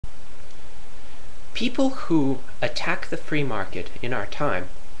People who attack the free market in our time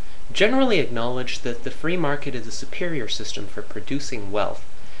generally acknowledge that the free market is a superior system for producing wealth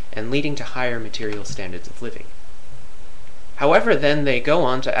and leading to higher material standards of living. However, then they go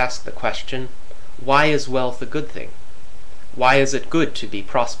on to ask the question, why is wealth a good thing? Why is it good to be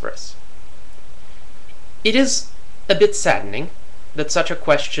prosperous? It is a bit saddening that such a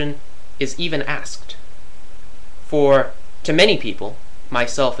question is even asked. For to many people,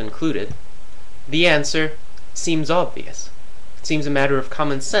 myself included, the answer seems obvious. It seems a matter of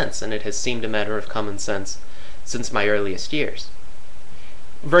common sense, and it has seemed a matter of common sense since my earliest years.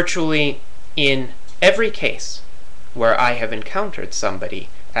 Virtually in every case where I have encountered somebody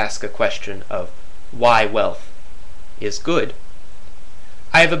ask a question of why wealth is good,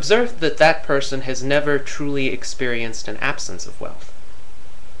 I have observed that that person has never truly experienced an absence of wealth,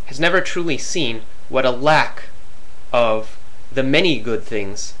 has never truly seen what a lack of the many good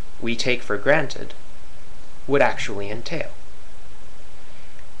things we take for granted would actually entail.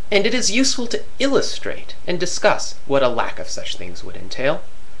 And it is useful to illustrate and discuss what a lack of such things would entail,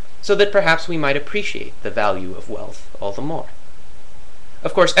 so that perhaps we might appreciate the value of wealth all the more.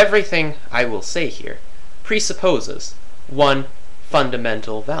 Of course, everything I will say here presupposes one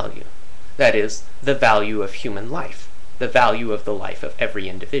fundamental value, that is, the value of human life, the value of the life of every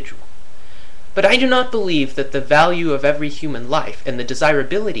individual. But I do not believe that the value of every human life and the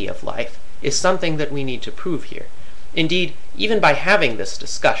desirability of life is something that we need to prove here. Indeed, even by having this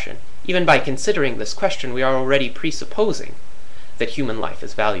discussion, even by considering this question, we are already presupposing that human life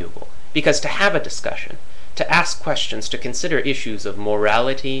is valuable. Because to have a discussion, to ask questions, to consider issues of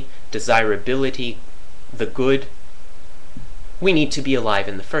morality, desirability, the good, we need to be alive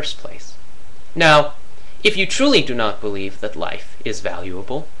in the first place. Now, if you truly do not believe that life is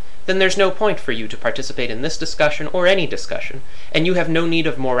valuable, then there's no point for you to participate in this discussion or any discussion, and you have no need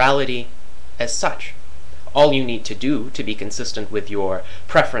of morality as such. All you need to do to be consistent with your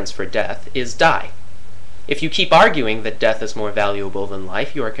preference for death is die. If you keep arguing that death is more valuable than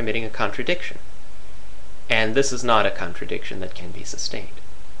life, you are committing a contradiction. And this is not a contradiction that can be sustained.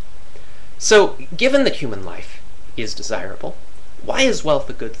 So, given that human life is desirable, why is wealth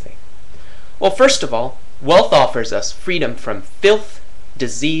a good thing? Well, first of all, wealth offers us freedom from filth,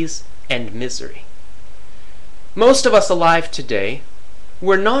 disease, and misery. Most of us alive today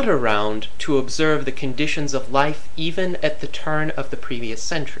were not around to observe the conditions of life even at the turn of the previous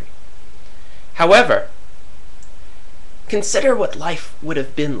century. However, consider what life would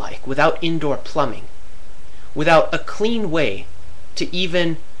have been like without indoor plumbing, without a clean way to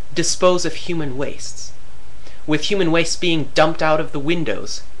even dispose of human wastes, with human waste being dumped out of the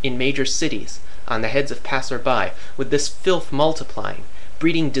windows in major cities on the heads of passerby, with this filth multiplying,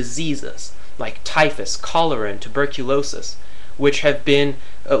 breeding diseases like typhus, cholera, and tuberculosis, which have been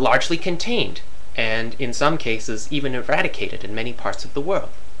largely contained, and in some cases even eradicated in many parts of the world.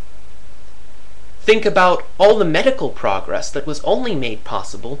 Think about all the medical progress that was only made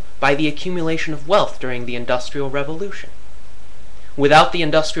possible by the accumulation of wealth during the Industrial Revolution. Without the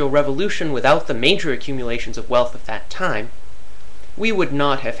Industrial Revolution, without the major accumulations of wealth of that time, we would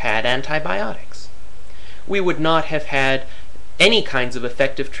not have had antibiotics. We would not have had any kinds of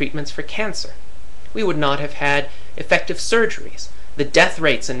effective treatments for cancer. We would not have had effective surgeries. The death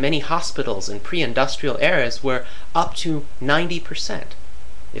rates in many hospitals in pre-industrial eras were up to 90%,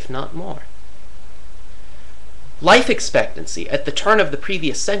 if not more. Life expectancy at the turn of the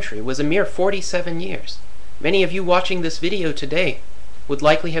previous century was a mere 47 years. Many of you watching this video today would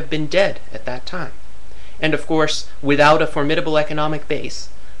likely have been dead at that time. And of course, without a formidable economic base,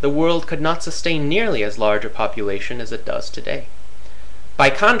 the world could not sustain nearly as large a population as it does today.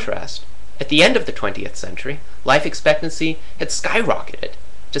 By contrast, at the end of the 20th century, life expectancy had skyrocketed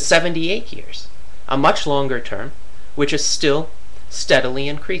to 78 years, a much longer term, which is still steadily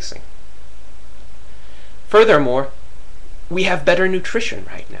increasing. Furthermore, we have better nutrition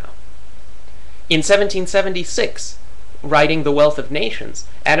right now. In 1776, writing The Wealth of Nations,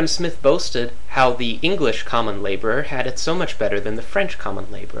 Adam Smith boasted how the English common laborer had it so much better than the French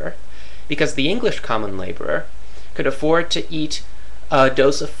common laborer, because the English common laborer could afford to eat a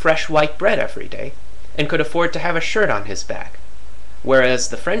dose of fresh white bread every day, and could afford to have a shirt on his back, whereas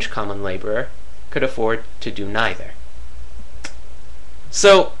the French common laborer could afford to do neither.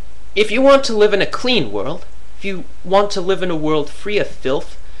 So, if you want to live in a clean world, if you want to live in a world free of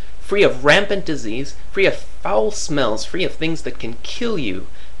filth, free of rampant disease, free of foul smells, free of things that can kill you,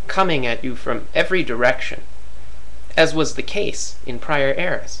 coming at you from every direction, as was the case in prior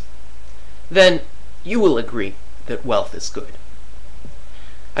eras, then you will agree that wealth is good.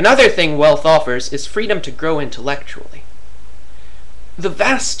 Another thing wealth offers is freedom to grow intellectually. The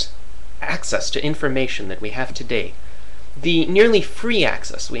vast access to information that we have today, the nearly free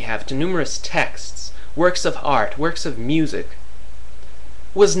access we have to numerous texts, works of art, works of music,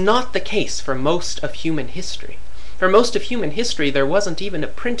 was not the case for most of human history. For most of human history, there wasn't even a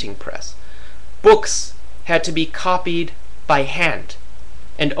printing press. Books had to be copied by hand,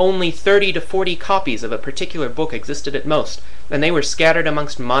 and only 30 to 40 copies of a particular book existed at most, and they were scattered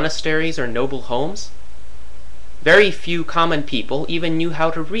amongst monasteries or noble homes. Very few common people even knew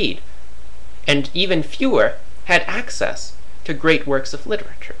how to read, and even fewer had access to great works of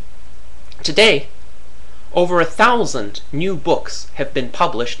literature. Today, over 1,000 new books have been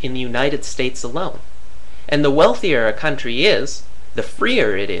published in the United States alone. And the wealthier a country is, the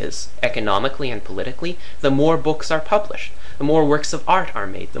freer it is, economically and politically, the more books are published, the more works of art are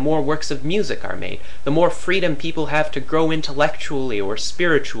made, the more works of music are made, the more freedom people have to grow intellectually or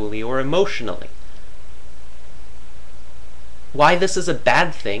spiritually or emotionally. Why this is a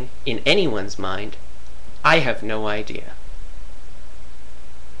bad thing in anyone's mind, I have no idea.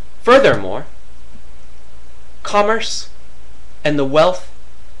 Furthermore, commerce and the wealth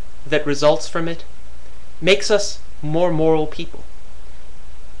that results from it makes us more moral people.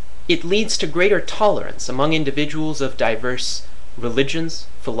 It leads to greater tolerance among individuals of diverse religions,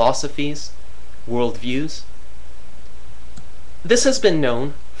 philosophies, worldviews. This has been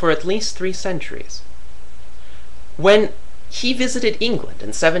known for at least 3 centuries. When he visited England in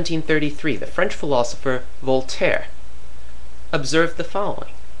 1733, the French philosopher Voltaire observed the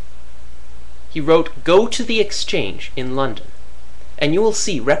following. He wrote, "Go to the Exchange in London, and you will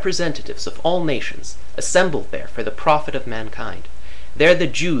see representatives of all nations assembled there for the profit of mankind. There the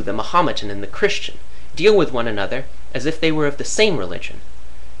Jew, the Mahometan, and the Christian deal with one another as if they were of the same religion,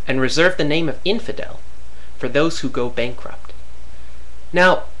 and reserve the name of infidel for those who go bankrupt."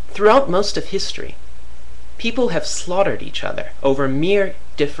 Now, throughout most of history, people have slaughtered each other over mere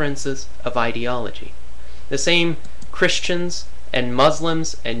differences of ideology. The same Christians and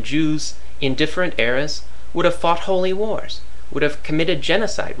Muslims and Jews in different eras would have fought holy wars, would have committed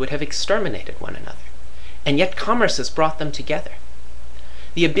genocide, would have exterminated one another. And yet commerce has brought them together.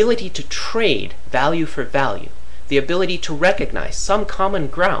 The ability to trade value for value, the ability to recognize some common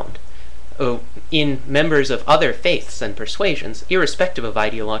ground in members of other faiths and persuasions, irrespective of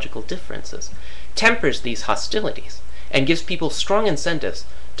ideological differences, tempers these hostilities and gives people strong incentives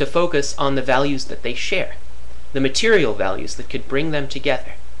to focus on the values that they share, the material values that could bring them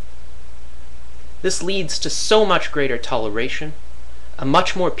together. This leads to so much greater toleration, a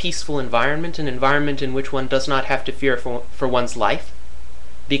much more peaceful environment, an environment in which one does not have to fear for one's life,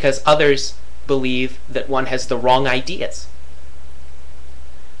 because others believe that one has the wrong ideas.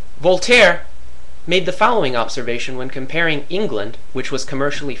 Voltaire made the following observation when comparing England, which was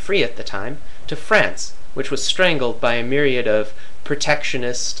commercially free at the time, to France, which was strangled by a myriad of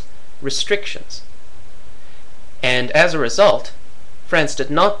protectionist restrictions. And as a result, France did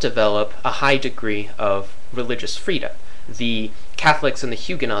not develop a high degree of religious freedom. The Catholics and the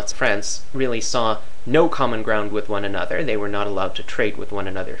Huguenots of France really saw no common ground with one another. They were not allowed to trade with one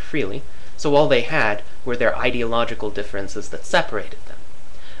another freely, so all they had were their ideological differences that separated them.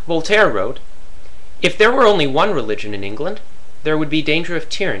 Voltaire wrote, "If there were only one religion in England, there would be danger of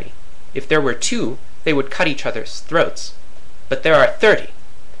tyranny. If there were 2, they would cut each other's throats. But there are 30,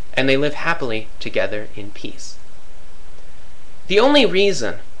 and they live happily together in peace." The only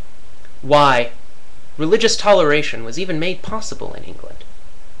reason why religious toleration was even made possible in England,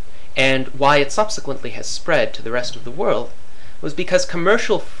 and why it subsequently has spread to the rest of the world, was because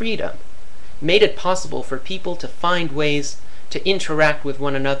commercial freedom made it possible for people to find ways to interact with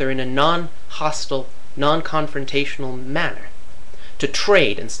one another in a non-hostile, non-confrontational manner, to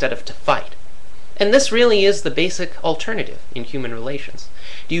trade instead of to fight. And this really is the basic alternative in human relations.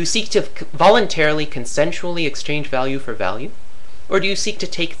 Do you seek to voluntarily, consensually exchange value for value, or do you seek to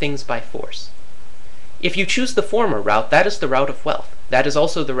take things by force? If you choose the former route, that is the route of wealth. That is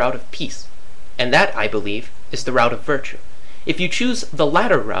also the route of peace. And that, I believe, is the route of virtue. If you choose the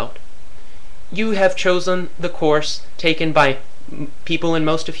latter route, you have chosen the course taken by people in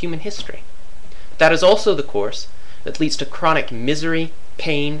most of human history. That is also the course that leads to chronic misery,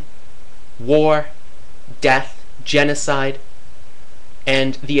 pain, war, death, genocide,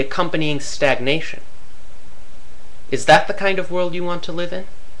 and the accompanying stagnation. Is that the kind of world you want to live in?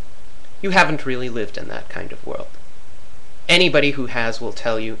 You haven't really lived in that kind of world. Anybody who has will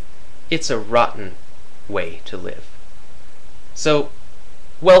tell you it's a rotten way to live. So,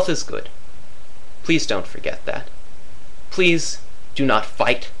 wealth is good. Please don't forget that. Please do not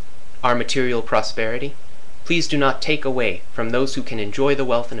fight our material prosperity. Please do not take away from those who can enjoy the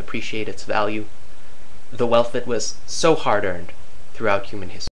wealth and appreciate its value, the wealth that was so hard-earned throughout human history.